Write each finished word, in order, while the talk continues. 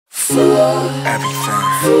everything,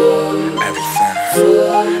 everything,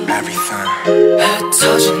 everything.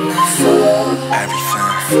 흩어지네. Everything,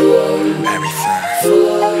 everything,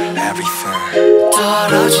 everything.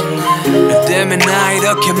 떨어지네. 너 때문에 나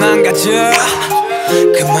이렇게 망가져.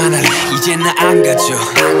 그만할래 이제 나 안 가져.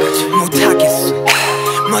 못하겠어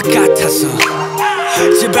뭐 같아서.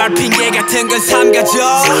 제발 핑계 같은 건 삼가줘.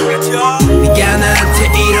 네가 나한테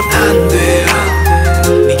이러면 안 돼요.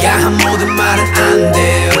 네가 한 모든 말은 안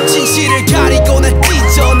돼요. 진실을 가리고 날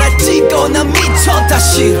찢어 날 찢고 난 미쳐 다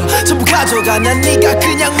싫어. 전부 가져가 난 네가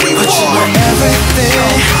그냥 미워. But you are everything,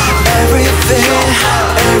 everything,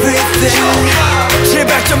 everything.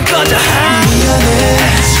 제발 좀 꺼져. 미안해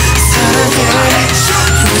사랑해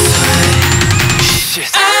용서해.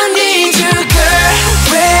 I need you girl.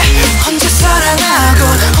 왜 혼자 사랑하고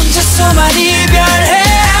혼자서만 이별해.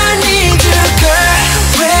 I need you girl.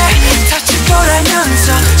 왜 다칠 거라면서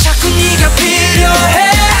자꾸 네가 필요해.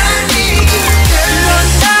 I need you girl. 넌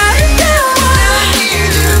아름다워. I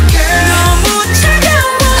need you girl. 너무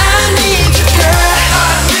차가워. I need you girl.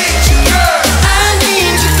 I need you girl. I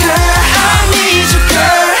need you girl. I need you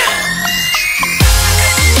girl.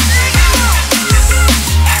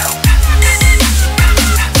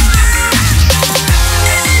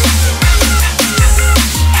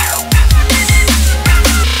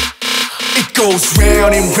 Goes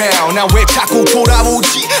round and round. 나 왜 자꾸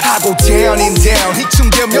돌아오지 하고 down and down. 이쯤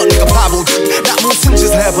되면 내가 바보지. 나 무슨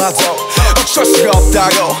짓을 해봐도 어쩔 수가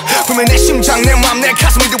없다고. 분명 내 심장 내 맘 내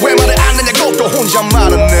가슴인데 왜 말을 안 하냐고. 또 혼자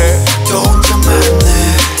말았네. 또 혼자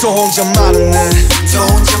말았네. 또 혼자 말았네. 또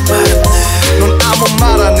혼자 말았네. 넌 아무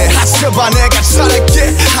말 안 해. 하셔봐 내가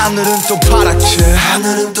잘할게. 하늘은 또 파랗게.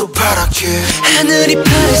 하늘은 또 파랗게. 하늘이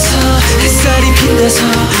파래서 햇살이 빛나서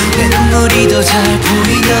내 눈물이 더 잘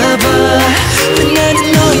보이나 봐. 왜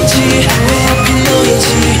나는 너인지 왜 하필 너인지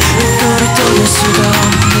왜 너를 떠날 수가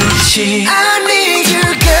없는지. I need you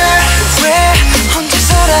girl. 왜 혼자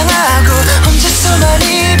사랑하고 혼자서만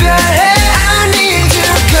이별해. I need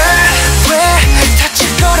you girl. 왜 다칠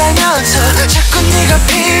거라면서 자꾸 네가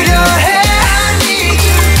필요해. I need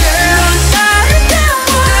you girl. 넌 아름다워.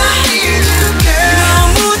 I need you girl.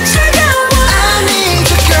 너무 차가워. I need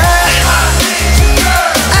you girl.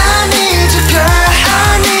 I need you girl.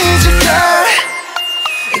 I need you girl.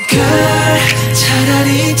 Girl,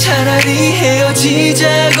 차라리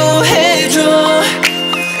헤어지자고 해줘.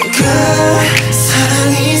 Girl,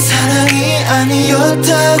 사랑이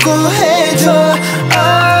아니었다고 해.